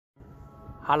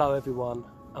Hello everyone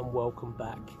and welcome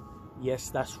back. Yes,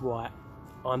 that's right,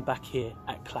 I'm back here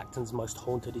at Clacton's most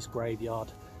hauntedest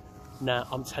graveyard. Now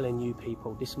I'm telling you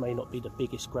people, this may not be the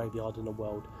biggest graveyard in the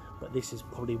world, but this is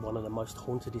probably one of the most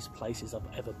hauntedest places I've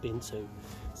ever been to.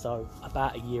 So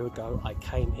about a year ago I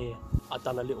came here, I'd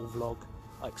done a little vlog,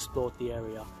 I explored the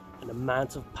area, and the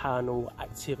amount of paranormal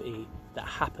activity that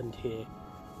happened here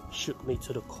shook me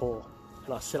to the core,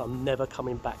 and I said I'm never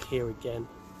coming back here again.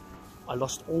 I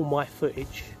lost all my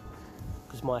footage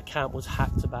because my account was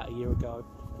hacked about a year ago,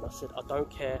 and I said I don't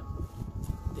care.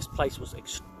 This place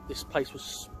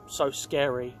was so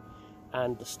scary,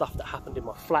 and the stuff that happened in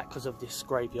my flat because of this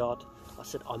graveyard, I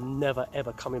said I'm never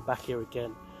ever coming back here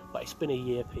again. But it's been a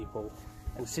year, people,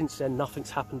 and since then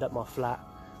nothing's happened at my flat.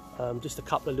 Just a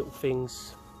couple of little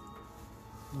things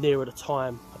nearer the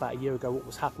time about a year ago what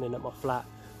was happening at my flat,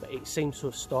 but it seems to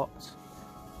have stopped.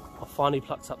 I finally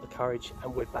plucked up the courage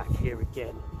and we're back here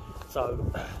again.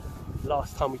 So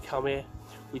last time we come here,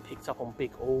 we picked up on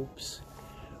big orbs,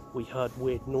 we heard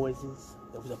weird noises,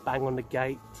 there was a bang on the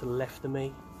gate to the left of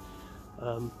me.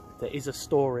 There is a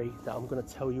story that I'm going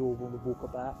to tell you all when we walk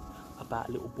about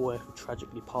a little boy who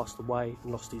tragically passed away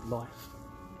and lost his life.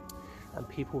 And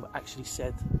people have actually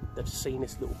said they've seen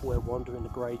this little boy wander in the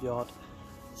graveyard.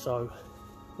 So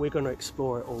we're going to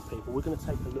explore it all, people. We're going to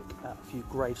take a look at a few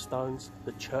gravestones,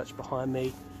 the church behind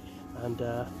me, and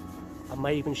I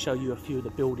may even show you a few of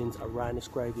the buildings around this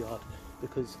graveyard,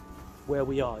 because where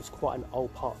we are is quite an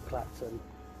old part of Clacton,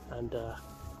 and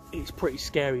it's pretty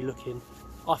scary looking.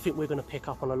 I think we're going to pick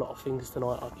up on a lot of things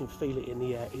tonight. I can feel it in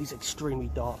the air. It is extremely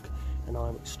dark and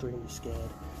I'm extremely scared.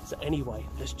 So anyway,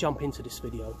 let's jump into this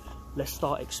video. Let's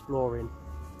start exploring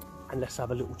and let's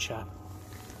have a little chat.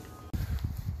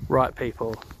 Right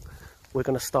people, we're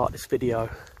going to start this video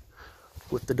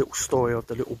with the little story of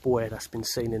the little boy that's been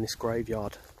seen in this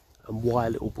graveyard, and why a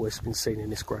little boy's been seen in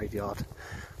this graveyard.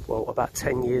 Well, about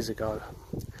 10 years ago,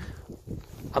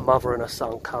 a mother and her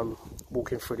son come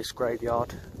walking through this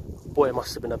graveyard. The boy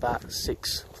must have been about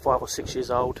 5 or 6 years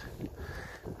old,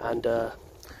 and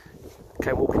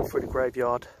came walking through the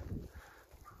graveyard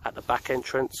at the back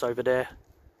entrance over there.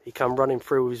 He come running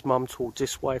through with his mum towards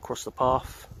this way across the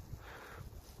path.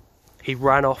 He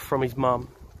ran off from his mum,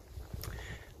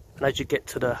 and as you get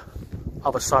to the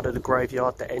other side of the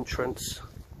graveyard, the entrance,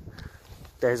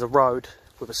 there's a road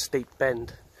with a steep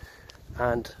bend,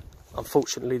 and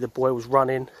unfortunately the boy was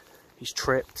running, he's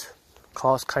tripped,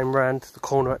 cars came round the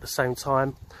corner at the same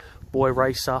time, boy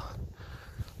racer,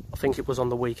 I think it was on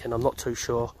the weekend, I'm not too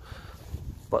sure,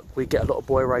 but we get a lot of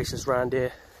boy racers round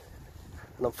here,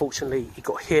 and unfortunately he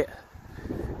got hit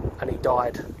and he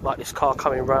died, like this car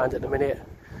coming round at the minute.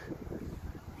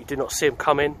 You do not see him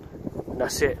coming, and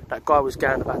that's it. That guy was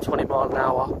going about 20 miles an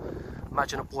hour.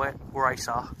 Imagine a boy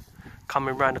racer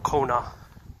coming round the corner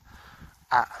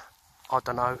at, I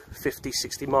don't know, 50,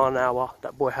 60 miles an hour.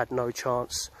 That boy had no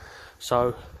chance.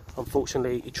 So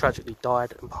unfortunately he tragically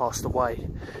died and passed away.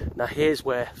 Now here's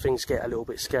where things get a little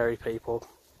bit scary, people.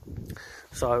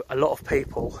 So a lot of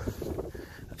people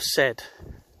have said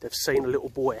they've seen a little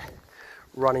boy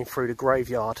running through the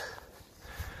graveyard.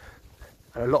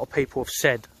 And a lot of people have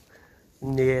said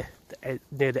near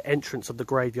the entrance of the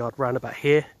graveyard, round about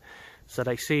here. So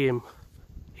they see him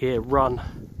here run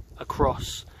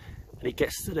across, and he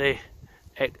gets to the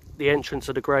entrance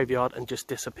of the graveyard and just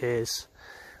disappears.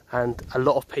 And a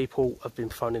lot of people have been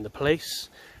phoning the police,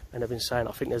 and they've been saying,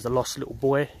 I think there's a lost little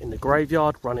boy in the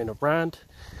graveyard running around.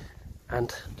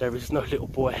 And there is no little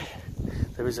boy.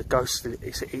 There is a ghost.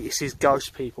 It's his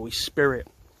ghost, people, his spirit.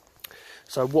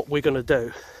 So what we're going to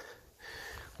do,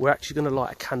 we're actually going to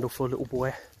light a candle for a little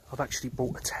boy. I've actually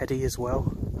brought a teddy as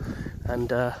well,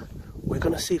 and we're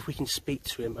going to see if we can speak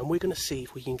to him, and we're going to see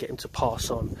if we can get him to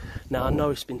pass on. Now I know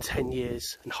it's been 10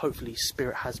 years and hopefully his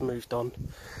spirit has moved on,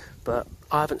 but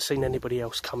I haven't seen anybody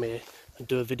else come here and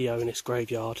do a video in this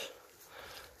graveyard,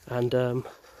 and I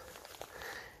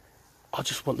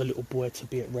just want the little boy to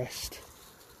be at rest.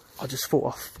 I just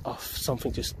thought off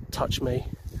something just touched me.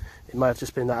 It may have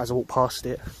just been that as I walked past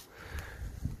it.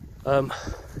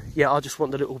 Yeah, I just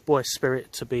want the little boy's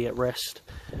spirit to be at rest.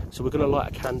 So we're going to light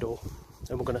a candle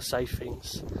and we're going to say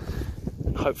things,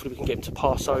 and hopefully we can get him to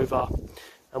pass over,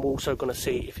 and we're also going to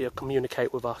see if he'll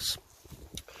communicate with us.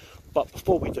 But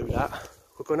before we do that,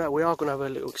 we are going to have a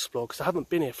little explore, because I haven't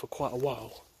been here for quite a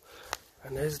while,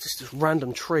 and there's just this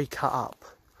random tree cut up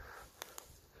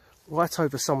right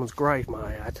over someone's grave, may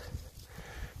I add.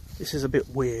 This is a bit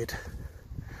weird,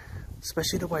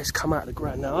 especially the way it's come out of the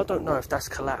ground. Now I don't know if that's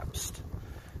collapsed.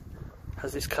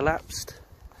 Has this collapsed?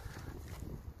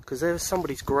 Because there's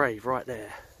somebody's grave right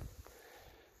there,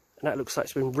 And that looks like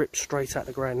it's been ripped straight out of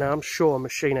the ground. Now I'm sure a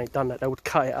machine ain't done that, they would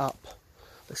cut it up.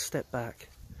 Let's step back.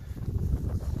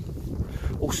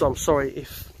 Also, I'm sorry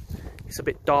if it's a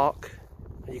bit dark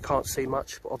and you can't see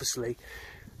much, but obviously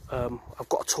I've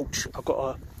got a torch. I've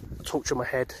got a torch on my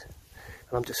head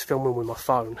and I'm just filming with my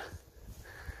phone.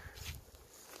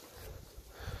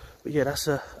 But yeah, that's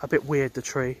a bit weird, the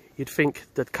tree. You'd think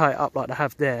they'd cut it up like they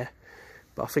have there,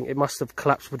 but I think it must have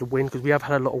collapsed with the wind, because we have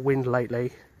had a lot of wind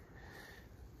lately.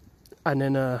 And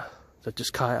then they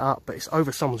just cut it up, but it's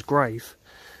over someone's grave.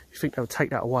 You think they would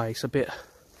take that away? It's a bit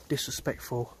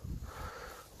disrespectful.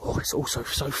 Oh, it's also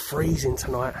so freezing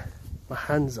tonight. My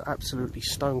hands are absolutely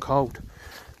stone cold.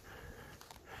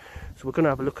 So we're going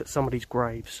to have a look at some of these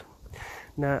graves.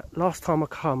 Now, last time I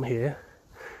come here,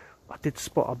 I did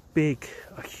spot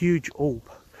a huge orb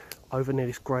over near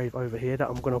this grave over here that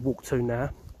I'm going to walk to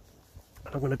now.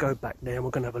 And I'm going to go back there and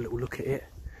we're going to have a little look at it.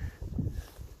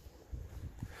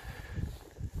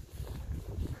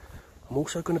 I'm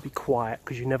also going to be quiet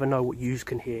because you never know what yous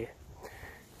can hear.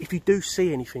 If you do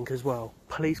see anything as well,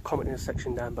 please comment in the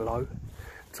section down below.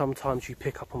 Sometimes you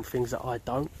pick up on things that I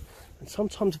don't, and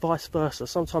sometimes vice versa.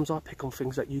 Sometimes I pick on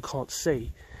things that you can't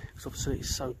see, because obviously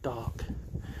it's so dark.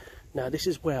 Now this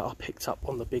is where I picked up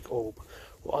on the big orb.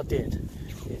 What I did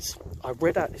is I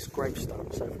read out this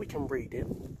gravestone, so if we can read it.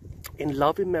 In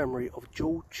loving memory of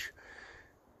George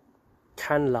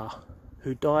Canla,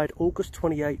 who died August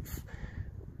 28th,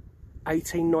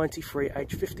 1893,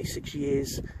 aged 56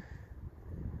 years.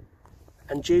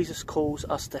 And Jesus calls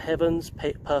us to heaven's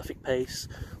perfect peace.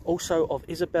 Also of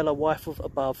Isabella, wife of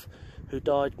above, who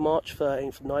died March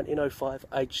 13th, 1905,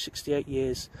 aged 68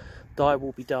 years. Thy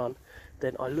will be done.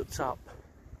 Then I looked up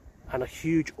and a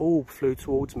huge orb flew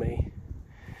towards me,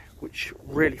 which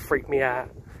really freaked me out.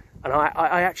 And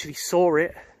I actually saw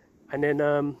it, and then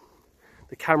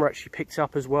the camera actually picked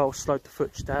up as well, slowed the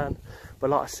footage down. But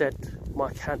like I said,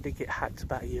 my account did get hacked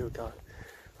about a year ago.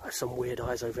 There's some weird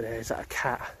eyes over there. Is that a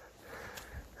cat?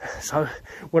 So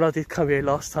when I did come here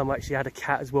last time, I actually had a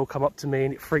cat as well come up to me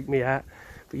and it freaked me out.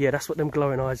 But yeah, that's what them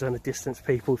glowing eyes are in the distance,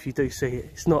 people. If you do see it,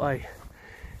 it's not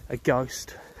a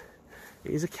ghost.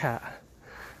 It is a cat,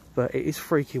 but it is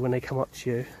freaky when they come up to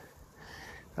you.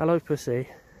 Hello, pussy.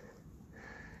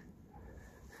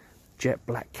 Jet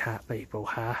black cat, people.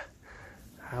 How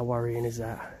worrying is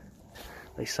that?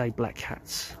 They say black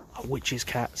cats are witches'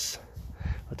 cats.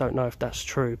 I don't know if that's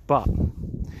true, but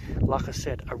like I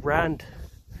said, around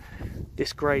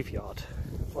this graveyard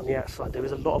on the outside there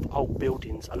is a lot of old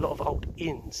buildings, a lot of old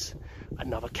inns.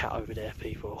 Another cat over there,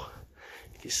 people.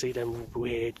 You can see them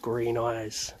weird green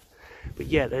eyes. But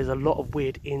yeah, there's a lot of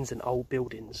weird inns and old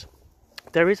buildings.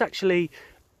 There is actually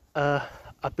a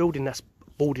building that's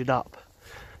boarded up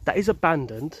that is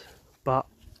abandoned, but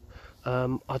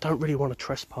I don't really want to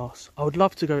trespass. I would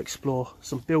love to go explore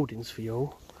some buildings for you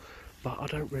all, but I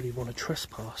don't really want to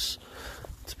trespass,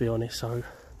 to be honest. So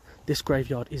this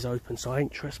graveyard is open, so I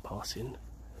ain't trespassing.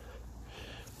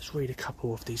 Let's read a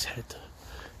couple of these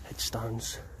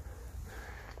headstones.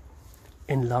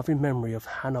 In loving memory of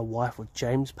Hannah, wife of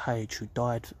James Page, who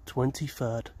died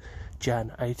 23rd Jan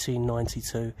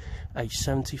 1892, aged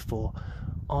 74.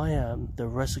 I am the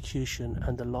resurrection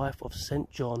and the life of St.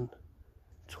 John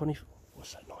 20.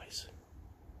 What's that noise?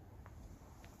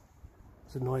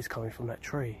 There's a noise coming from that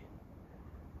tree.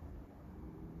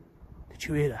 Did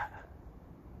you hear that?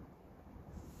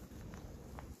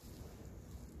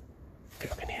 I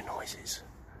think I can hear noises.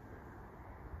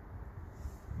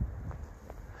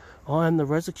 I am the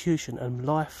resurrection and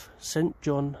life, St.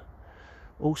 John.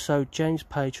 Also James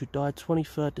Page, who died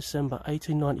 23rd December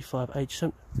 1895, age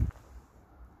 7.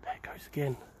 There it goes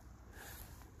again.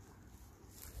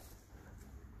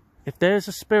 If there's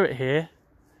a spirit here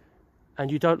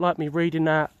and you don't like me reading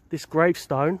out this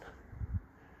gravestone,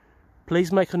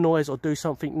 please make a noise or do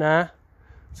something now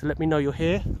to let me know you're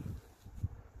here.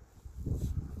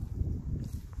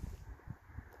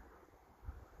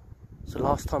 So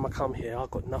last time I come here, I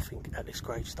got nothing at this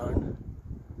gravestone.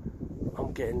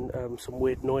 I'm getting some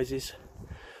weird noises.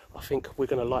 I think we're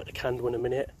going to light the candle in a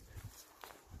minute.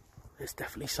 There's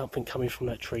definitely something coming from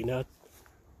that tree now.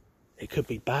 It could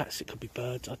be bats, it could be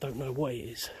birds, I don't know what it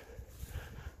is.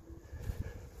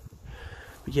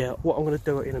 But yeah, what I'm going to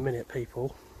do in a minute,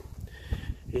 people,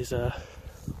 is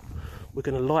we're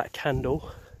going to light a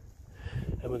candle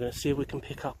and we're going to see if we can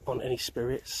pick up on any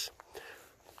spirits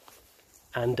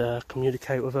and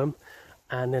communicate with them.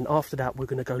 And then after that we're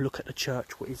going to go look at the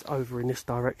church, what is over in this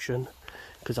direction,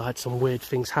 because I had some weird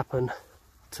things happen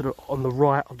on the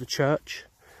right of the church.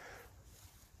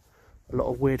 A lot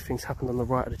of weird things happened on the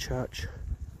right of the church.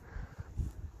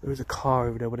 There is a car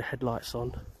over there with the headlights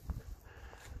on.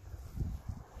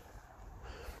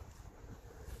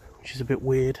 which is a bit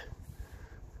weird.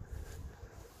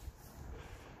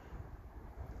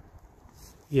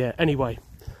 Yeah, anyway,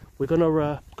 we're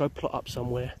gonna go plot up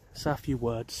somewhere, say a few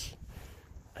words,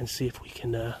 and see if we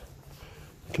can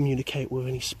communicate with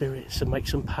any spirits and make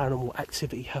some paranormal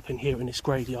activity happen here in this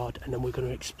graveyard, and then we're going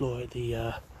to explore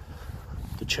the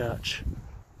church.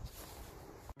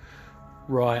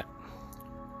 Right,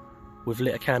 we've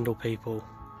lit a candle, people.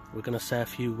 We're going to say a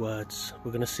few words.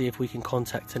 We're going to see if we can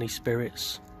contact any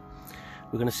spirits.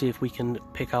 We're going to see if we can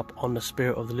pick up on the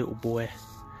spirit of the little boy.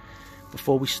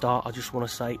 Before we start, I just want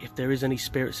to say, if there is any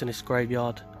spirits in this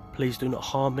graveyard, please do not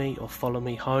harm me or follow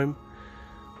me home.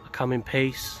 I come in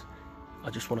peace. I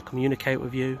just want to communicate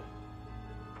with you,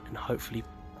 and hopefully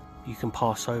you can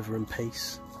pass over in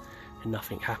peace and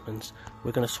nothing happens.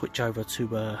 We're going to switch over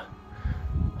to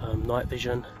night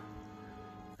vision,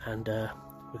 and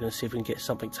we're going to see if we can get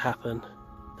something to happen.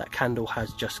 That candle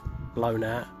has just blown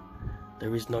out.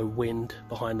 There is no wind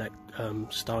behind that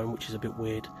stone, which is a bit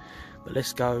weird. But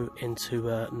let's go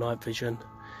into night vision,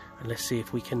 and let's see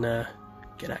if we can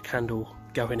get that candle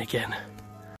going again.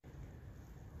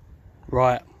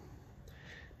 Right,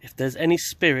 if there's any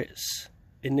spirits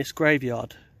in this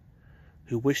graveyard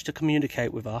who wish to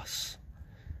communicate with us,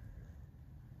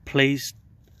 please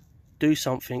do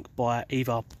something by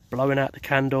either blowing out the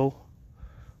candle,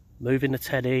 moving the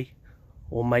teddy,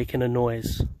 or making a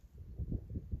noise.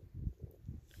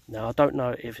 Now, I don't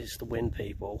know if it's the wind,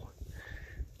 people.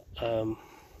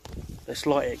 Let's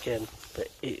light it again, but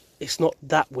it's not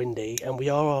that windy, and we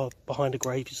are behind a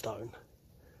gravestone.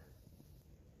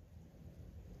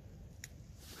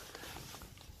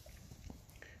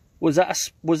 Was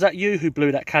that you who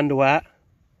blew that candle out?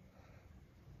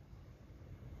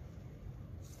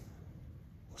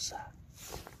 What's that?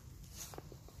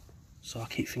 So I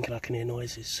keep thinking I can hear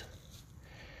noises.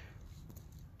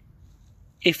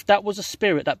 If that was a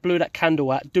spirit that blew that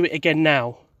candle out, do it again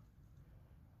now.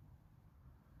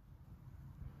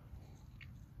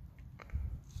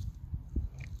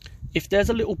 If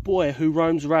there's a little boy who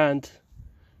roams around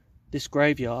this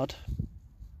graveyard,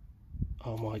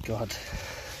 oh my God.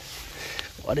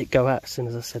 Why did it go out as soon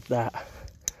as I said that?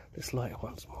 Let's light it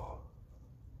once more.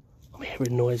 I'm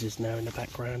hearing noises now in the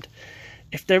background.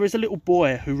 If there is a little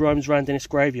boy who roams around in this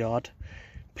graveyard,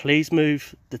 please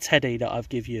move the teddy that I've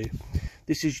given you.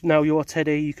 This is now your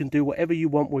teddy. You can do whatever you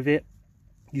want with it.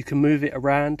 You can move it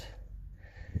around.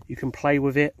 You can play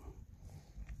with it.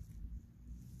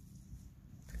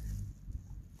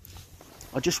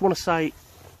 I just want to say,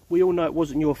 we all know it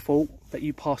wasn't your fault that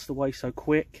you passed away so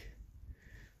quick.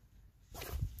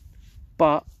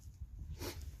 But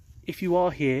if you are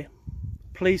here,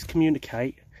 please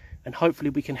communicate, and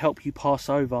hopefully we can help you pass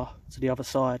over to the other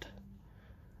side.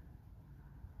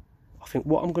 I think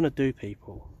what I'm going to do,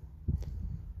 people,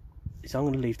 is I'm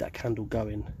going to leave that candle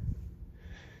going.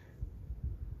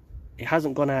 It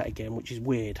hasn't gone out again, which is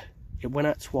weird. It went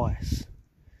out twice.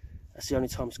 That's the only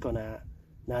time it's gone out.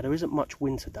 Now, there isn't much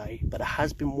wind today, but there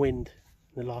has been wind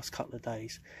in the last couple of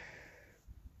days.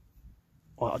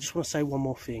 Right, I just want to say one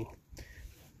more thing.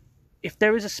 If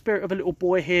there is a spirit of a little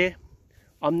boy here,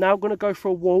 I'm now going to go for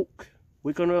a walk.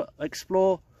 We're going to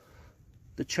explore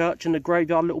the church and the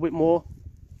graveyard a little bit more.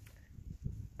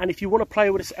 And if you want to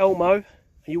play with this Elmo, and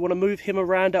you want to move him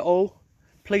around at all,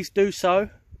 please do so.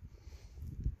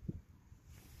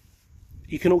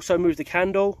 You can also move the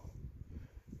candle.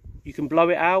 You can blow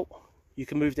it out. You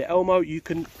can move the Elmo. You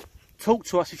can talk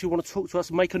to us if you want to talk to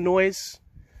us. Make a noise.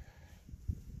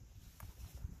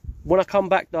 When I come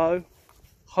back though,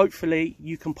 hopefully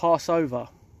you can pass over.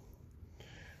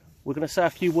 We're going to say a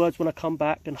few words when I come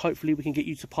back, and hopefully we can get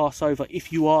you to pass over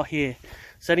if you are here.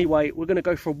 So anyway, we're going to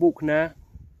go for a walk now.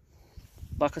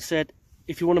 Like I said,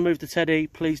 if you want to move the teddy,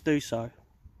 please do so.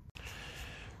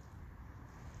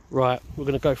 Right, we're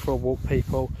going to go for a walk,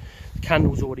 people. The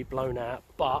candle's already blown out,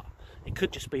 but it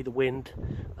could just be the wind.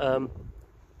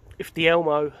 If the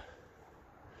Elmo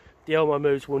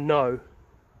moves, we'll know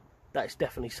that it's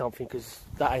definitely something, because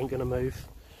that ain't going to move.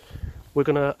 We're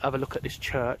going to have a look at this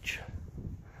church.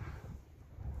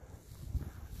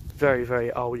 Very,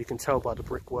 very old. You can tell by the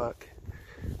brickwork.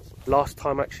 Last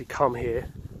time I actually come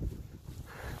here,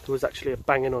 there was actually a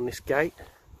banging on this gate,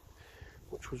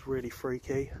 which was really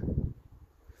freaky.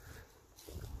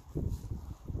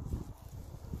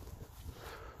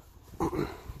 I'm going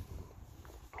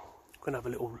to have a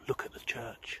little look at the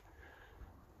church.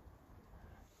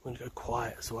 I'm going to go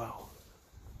quiet as well.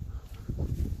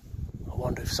 I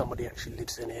wonder if somebody actually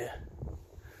lives in here.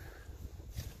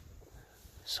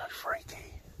 So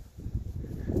freaky.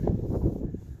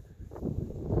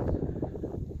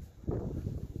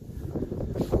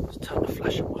 Let's turn the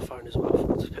flash on my phone as well. I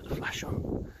forgot to put the flash on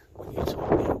when you two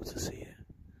will be able to see it.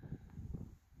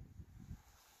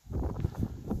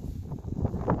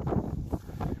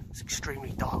 It's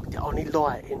extremely dark. The only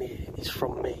light in here is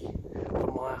from me,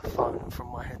 from my phone, from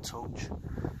my head torch.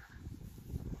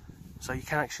 So you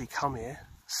can actually come here,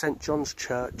 St John's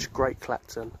Church, Great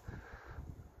Clacton.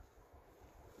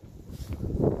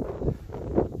 Oh,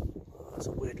 there's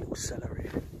a weird little cellar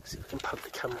here. See if we can poke the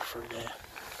camera through there.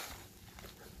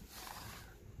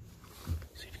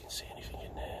 See if you can see anything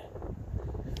in there.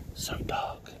 So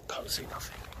dark, can't see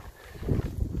nothing.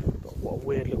 But what a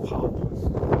weird little hole.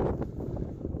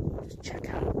 Just check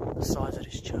out the size of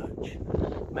this church.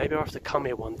 Maybe I'll have to come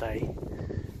here one day,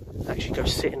 actually go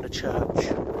sit in the church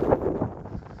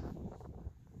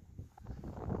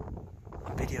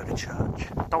and video the church.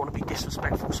 I don't want to be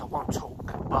disrespectful, so I won't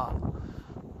talk, but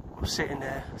I'm sitting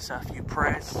there, say a few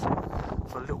prayers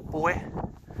for a little boy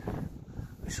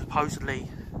who supposedly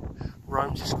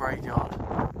roams this graveyard.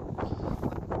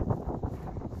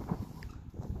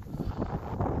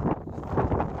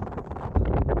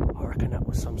 I reckon that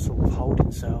was some sort of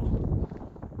holding cell.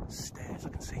 Stairs, I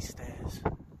can see stairs.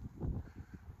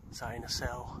 So in a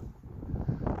cell.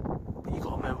 But you've got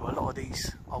to remember, a lot of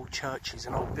these old churches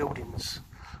and old buildings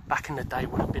back in the day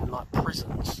would have been like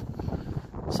prisons.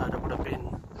 So there would have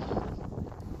been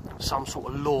some sort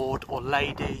of lord or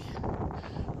lady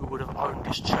who would have owned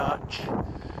this church.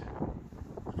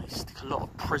 They stick a lot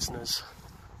of prisoners,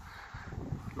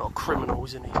 a lot of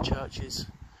criminals in these churches.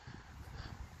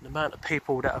 The amount of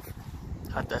people that have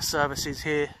had their services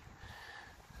here.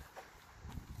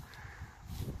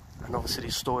 And obviously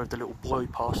the story of the little boy who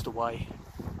passed away.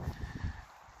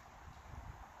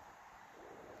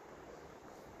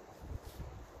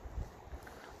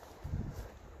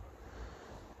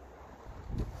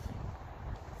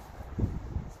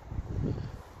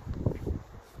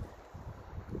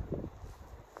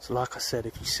 So like I said,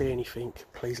 if you see anything,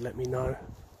 please let me know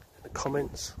in the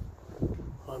comments.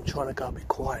 I'm trying to go a bit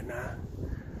quiet now.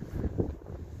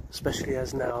 Especially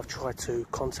as now I've tried to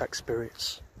contact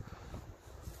spirits.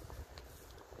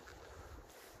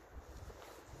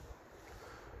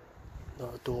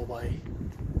 Not a doorway.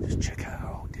 Just check out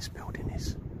how old this building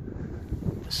is.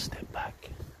 Just step back.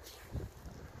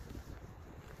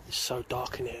 It's so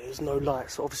dark in here. There's no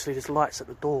lights. Obviously there's lights at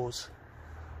the doors.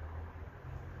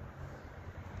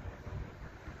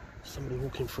 Somebody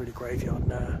walking through the graveyard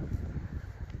now.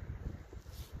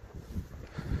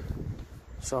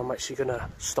 So I'm actually going to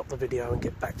stop the video and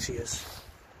get back to you.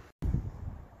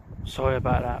 Sorry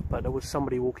about that, but there was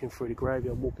somebody walking through the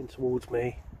graveyard, walking towards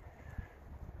me.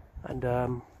 And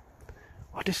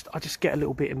I just get a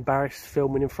little bit embarrassed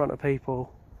filming in front of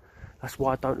people. That's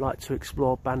why I don't like to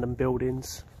explore abandoned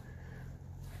buildings.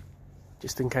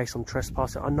 Just in case I'm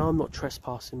trespassing. I know I'm not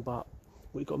trespassing, but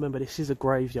we've got to remember this is a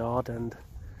graveyard and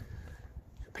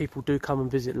people do come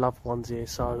and visit loved ones here,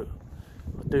 so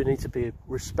I do need to be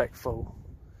respectful,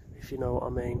 if you know what I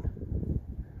mean.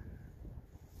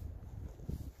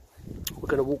 We're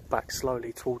going to walk back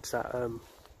slowly towards that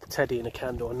teddy and a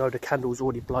candle. I know the candle's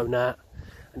already blown out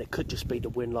and it could just be the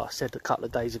wind. Like I said a couple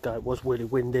of days ago, it was really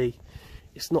windy.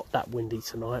 It's not that windy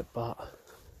tonight, but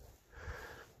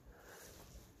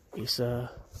it's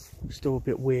still a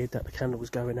bit weird that the candle was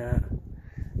going out.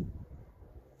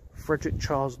 Frederick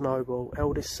Charles Noble,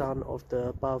 eldest son of the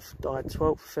above, died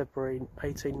 12th February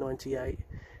 1898,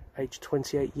 aged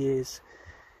 28 years,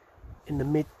 in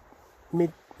the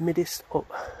midst of,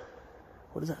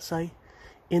 what does that say?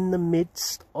 In the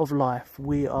midst of life,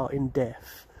 we are in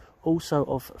death. Also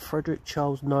of Frederick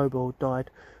Charles Noble, died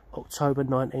October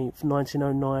 19th,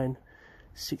 1909,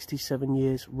 67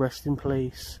 years, rest in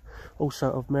peace. Also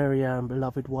of Mary Ann,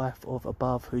 beloved wife of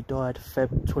above, who died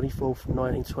Feb 24th,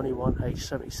 1921, aged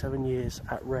 77 years,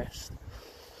 at rest.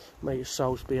 May your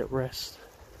souls be at rest.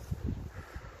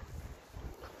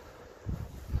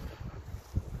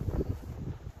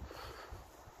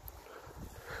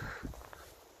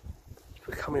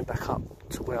 We're coming back up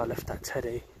to where I left that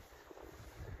teddy.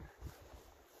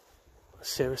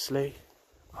 Seriously,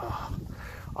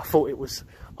 I thought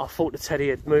the teddy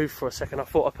had moved for a second. I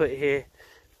thought I put it here,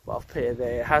 but I've put it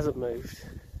there. It hasn't moved.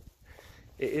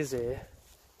 It is here.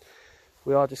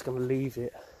 We are just going to leave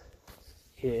it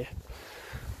here.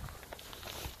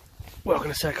 Well, I'm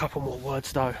going to say a couple more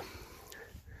words though.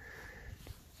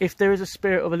 If there is a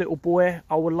spirit of a little boy,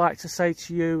 I would like to say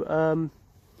to you,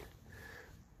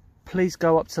 please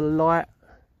go up to the light.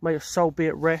 May your soul be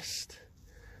at rest.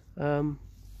 I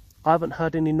haven't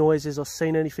heard any noises or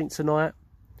seen anything tonight.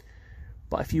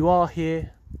 But if you are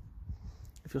here,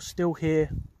 if you're still here,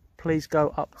 please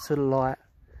go up to the light.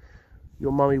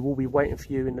 Your mummy will be waiting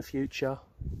for you in the future.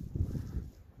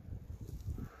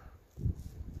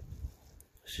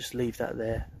 Let's just leave that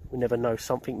there. We never know,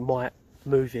 something might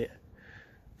move it.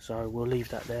 So we'll leave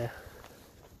that there.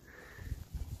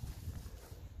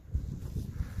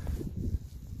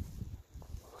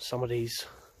 Some of these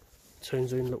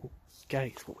tombs are in little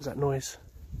gates. What was that noise?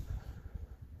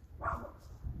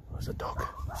 There's a dog.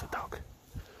 There's a dog.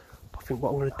 I think what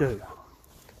I'm going to do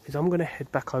is I'm going to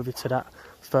head back over to that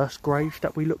first grave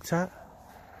that we looked at,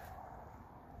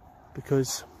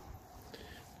 because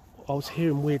I was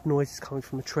hearing weird noises coming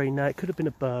from a tree. Now it could have been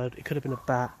a bird, it could have been a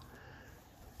bat,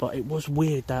 but it was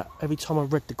weird that every time I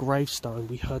read the gravestone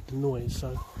we heard the noise.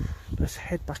 So let's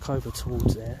head back over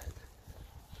towards there.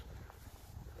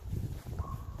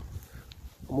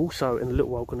 I'm also in a little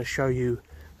while going to show you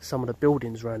some of the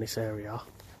buildings around this area.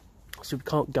 So we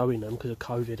can't go in them because of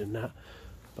COVID and that,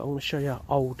 but I want to show you how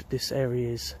old this area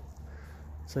is.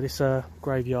 So this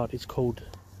graveyard is called,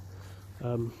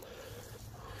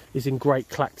 is in Great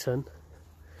Clacton.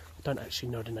 I don't actually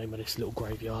know the name of this little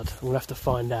graveyard. I'm going to have to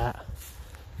find out.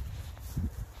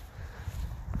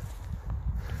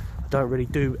 I don't really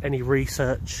do any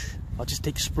research. I just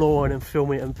explore and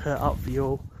film it and put it up for you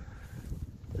all.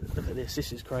 Look at this,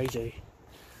 this is crazy.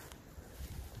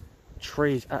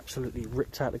 Tree is absolutely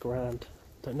ripped out of the ground.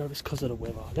 Don't know if it's because of the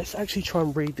weather. Let's actually try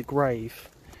and read the grave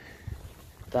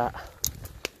that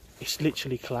it's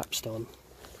literally collapsed on.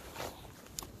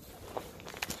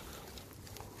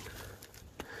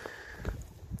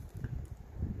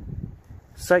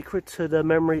 Sacred to the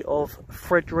memory of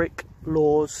Frederick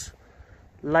Laws,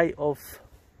 late of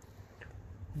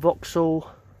Vauxhall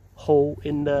Hall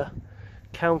in the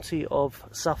county of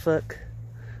Suffolk,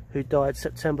 who died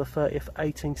September 30th,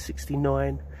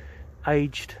 1869,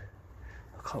 aged,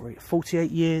 I can't read it,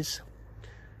 48 years,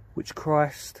 which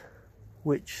Christ,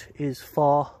 which is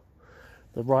far.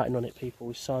 The writing on it,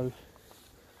 people, is so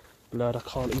blurred I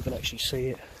can't even actually see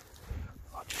it.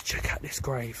 I'll just check out this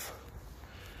grave.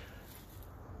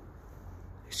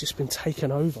 It's just been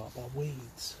taken over by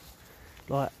weeds.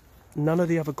 Like, none of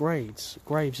the other graves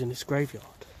in this graveyard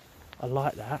are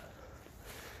like that.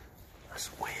 That's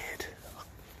weird.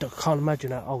 I can't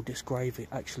imagine how old this grave it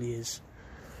actually is.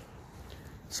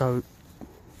 So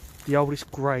the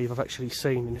oldest grave I've actually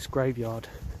seen in this graveyard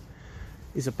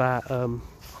is about I'm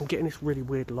getting this really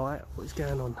weird light. What is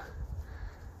going on?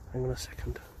 Hang on a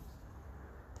second.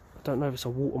 I don't know if it's a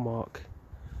watermark.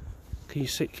 Can you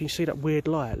see that weird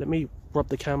light? Let me rub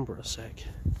the camera a sec.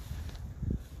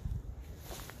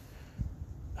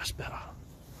 That's better.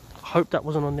 I hope that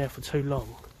wasn't on there for too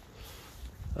long.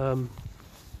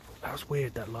 That was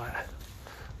weird, that light.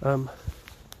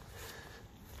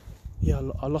 Yeah,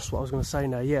 I lost what I was going to say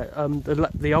now. Yeah,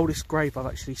 the oldest grave I've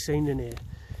actually seen in here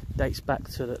dates back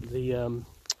to the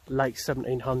late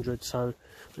 1700s. So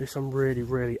there's some really,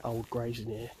 really old graves in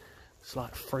here. It's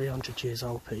like 300 years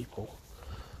old, people.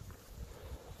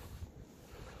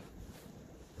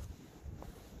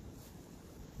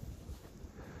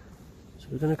 So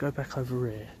we're going to go back over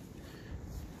here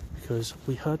because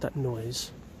we heard that noise.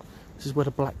 This is where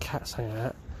the black cats hang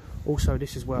out. Also,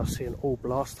 this is where I was seeing orb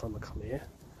last time I come here.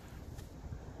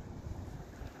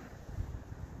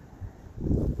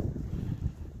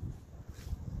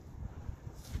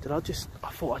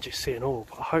 I thought I just see an orb.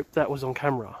 I hope that was on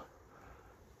camera.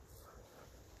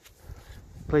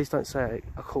 Please don't say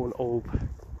I caught an orb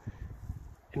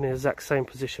in the exact same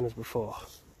position as before.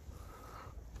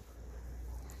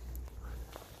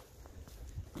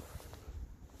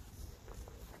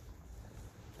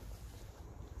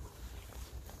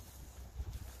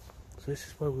 So this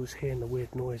is where we was hearing the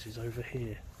weird noises over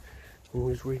here when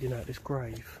we was reading out this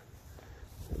grave.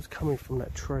 It was coming from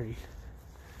that tree.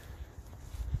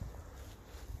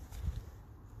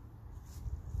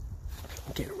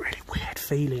 I'm getting a really weird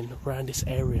feeling around this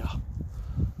area.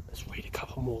 Let's read a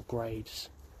couple more graves.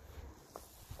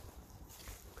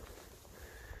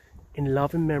 In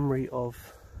love and memory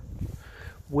of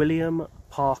William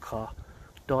Parker,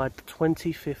 died the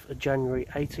 25th of January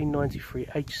 1893,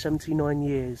 aged 79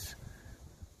 years.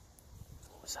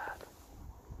 What's that?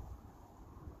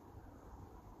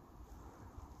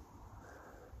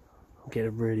 I'm getting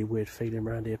a really weird feeling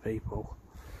around here, people.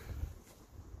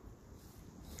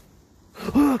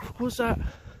 What's that?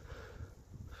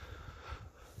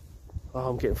 Oh,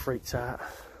 I'm getting freaked out.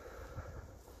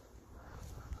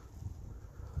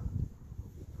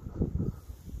 I'm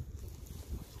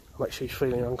actually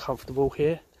feeling uncomfortable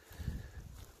here.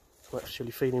 I'm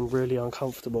actually feeling really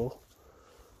uncomfortable.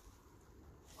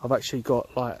 I've actually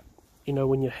got, like, you know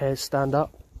when your hairs stand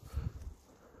up?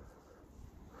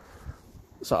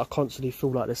 So I constantly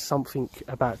feel like there's something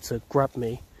about to grab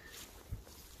me.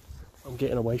 I'm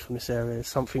getting away from this area. There's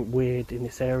something weird in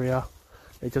this area.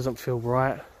 It doesn't feel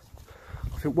right.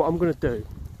 I think what I'm going to do,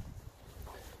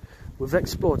 we've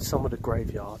explored some of the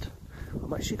graveyard.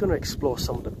 I'm actually going to explore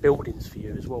some of the buildings for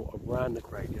you as well around the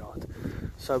graveyard.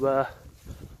 So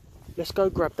let's go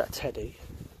grab that teddy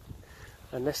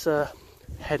and let's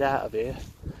head out of here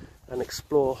and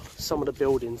explore some of the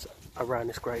buildings around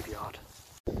this graveyard.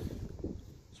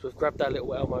 So we've grabbed that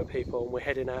little Elmo, people, and we're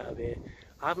heading out of here.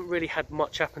 I haven't really had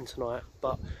much happen tonight,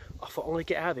 but I thought I'm going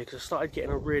to get out of here because I started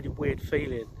getting a really weird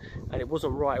feeling, and it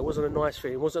wasn't right. It wasn't a nice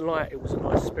feeling. It wasn't like it was a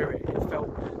nice spirit. It felt,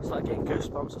 I started getting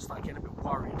goosebumps. I started getting a bit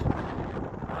worried.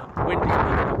 The wind is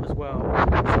picking up as well. So I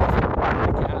thought I'm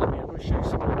going to get out of here. I'm going to show you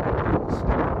some of the buildings.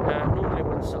 Normally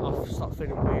when I start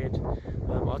feeling weird,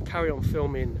 I'd carry on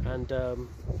filming and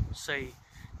see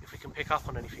if we can pick up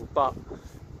on anything, but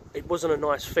it wasn't a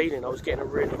nice feeling. I was getting a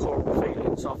really horrible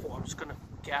feeling, so I thought I'm just going to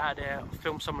get out of there,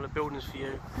 film some of the buildings for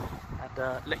you, and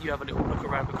let you have a little look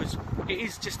around, because it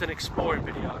is just an exploring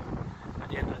video at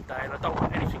the end of the day, and I don't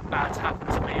want anything bad to happen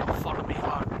to me or follow me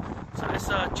home. So let's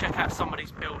check out some of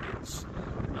these buildings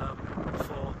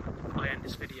before I end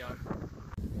this video.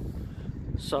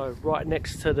 So right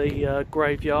next to the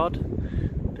graveyard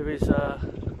there is a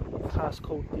house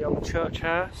called the Old Church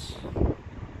House,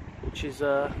 which is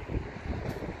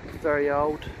very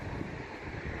old,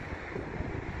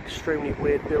 extremely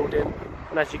weird building,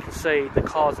 and as you can see the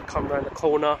cars that come around the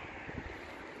corner,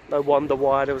 no wonder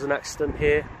why there was an accident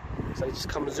here. So they just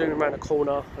come zooming around the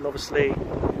corner, and obviously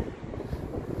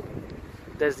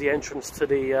there's the entrance to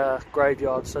the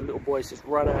graveyard, so little boys just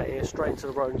run out here straight into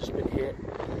the road and just been hit.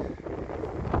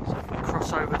 So if we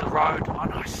cross over the road, I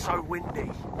know it's so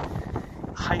windy,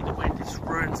 I hate the wind, it just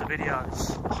ruins the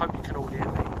videos. I hope you can all hear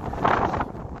me.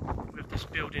 With this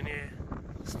building here,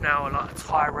 it's now like a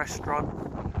Thai restaurant,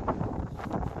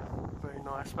 very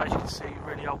nice, but as you can see,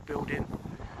 really old building.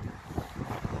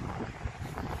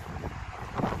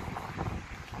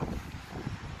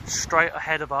 Straight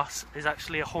ahead of us is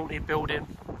actually a haunted building.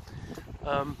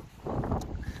 I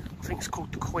think it's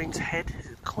called the Queen's Head. Is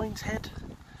it the Queen's Head?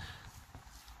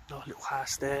 Oh, a little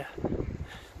house there.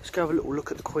 Let's go have a little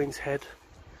look at the Queen's Head.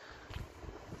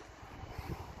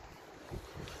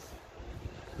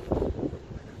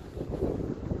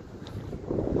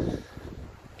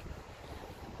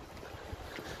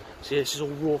 So yeah, this is all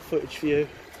raw footage for you.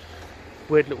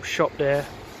 Weird little shop there.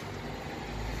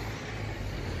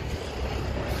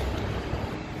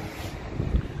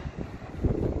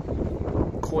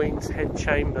 Queen's Head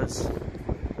Chambers.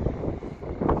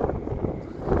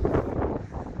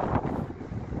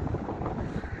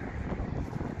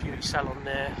 Beauty salon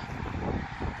there.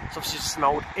 It's obviously just an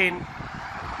old inn.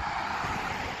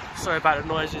 Sorry about the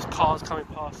noises, cars coming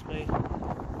past me.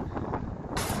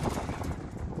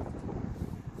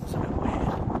 It's a bit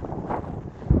weird.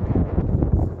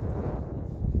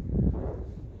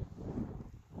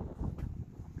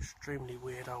 Extremely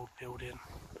weird old building.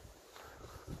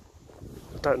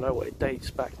 Don't know what it dates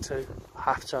back to. I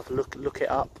have to have a look it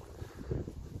up.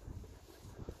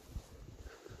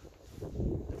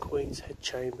 The Queen's Head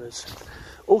Chambers.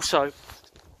 Also,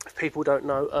 if people don't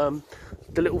know,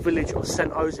 the little village of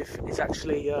St Joseph is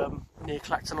actually near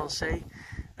Clacton-on-Sea,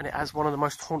 and it has one of the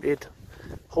most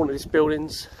hauntedest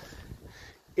buildings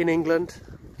in England.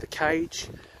 The Cage.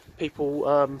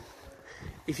 People,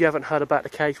 if you haven't heard about the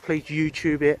Cage, please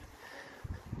YouTube it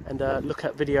and look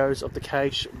at videos of the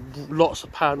Cage. Lots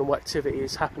of paranormal activity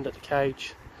has happened at the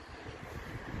Cage.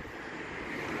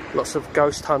 Lots of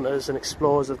ghost hunters and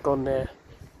explorers have gone there,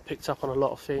 picked up on a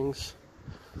lot of things.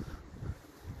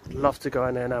 I'd love to go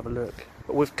in there and have a look,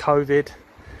 but with COVID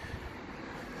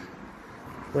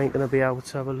we ain't going to be able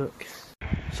to have a look.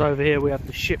 So over here we have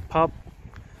the Ship Pub,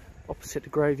 opposite the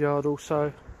graveyard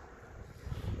also.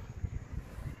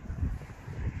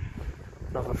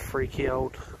 Another freaky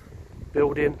old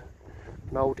building,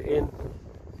 an old inn.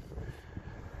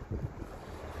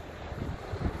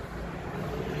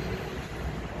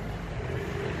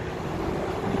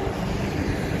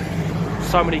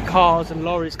 So many cars and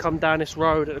lorries come down this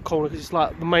road at the corner because it's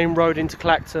like the main road into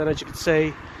Clacton, as you can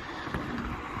see.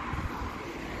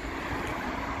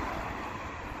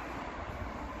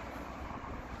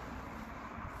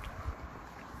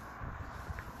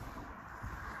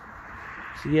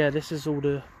 So yeah, this is all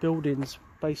the buildings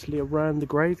basically around the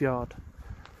graveyard.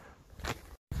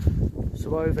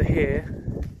 So over here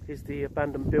is the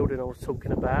abandoned building I was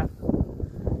talking about.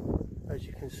 As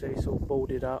you can see, it's all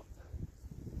boarded up.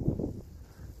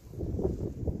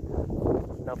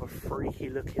 Another freaky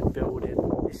looking building.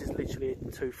 This is literally a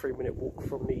 2-3 minute walk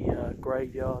from the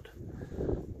graveyard.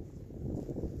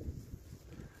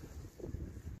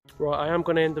 Right, I am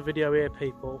going to end the video here,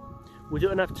 people. We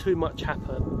didn't have too much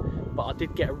happen, but I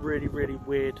did get a really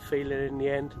weird feeling in the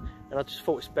end, and I just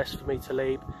thought it's best for me to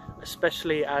leave,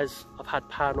 especially as I've had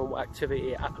paranormal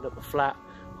activity happen at the flat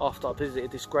after I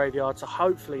visited this graveyard, so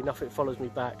hopefully nothing follows me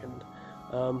back,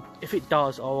 and if it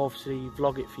does, I'll obviously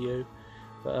vlog it for you.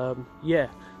 But yeah,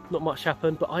 not much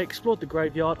happened, but I explored the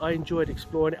graveyard. I enjoyed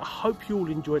exploring it. I hope you all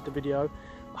enjoyed the video.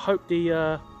 I hope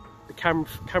the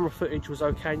camera footage was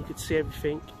okay and you could see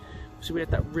everything. So we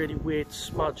had that really weird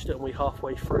smudge, didn't we,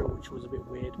 halfway through, which was a bit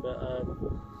weird, but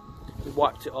we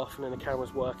wiped it off and then the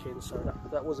camera's working, so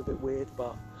that was a bit weird.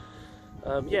 But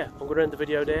yeah, I'm going to end the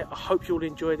video there. I hope you all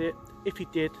enjoyed it. If you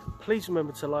did, please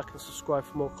remember to like and subscribe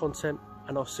for more content,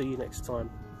 and I'll see you next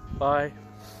time. Bye.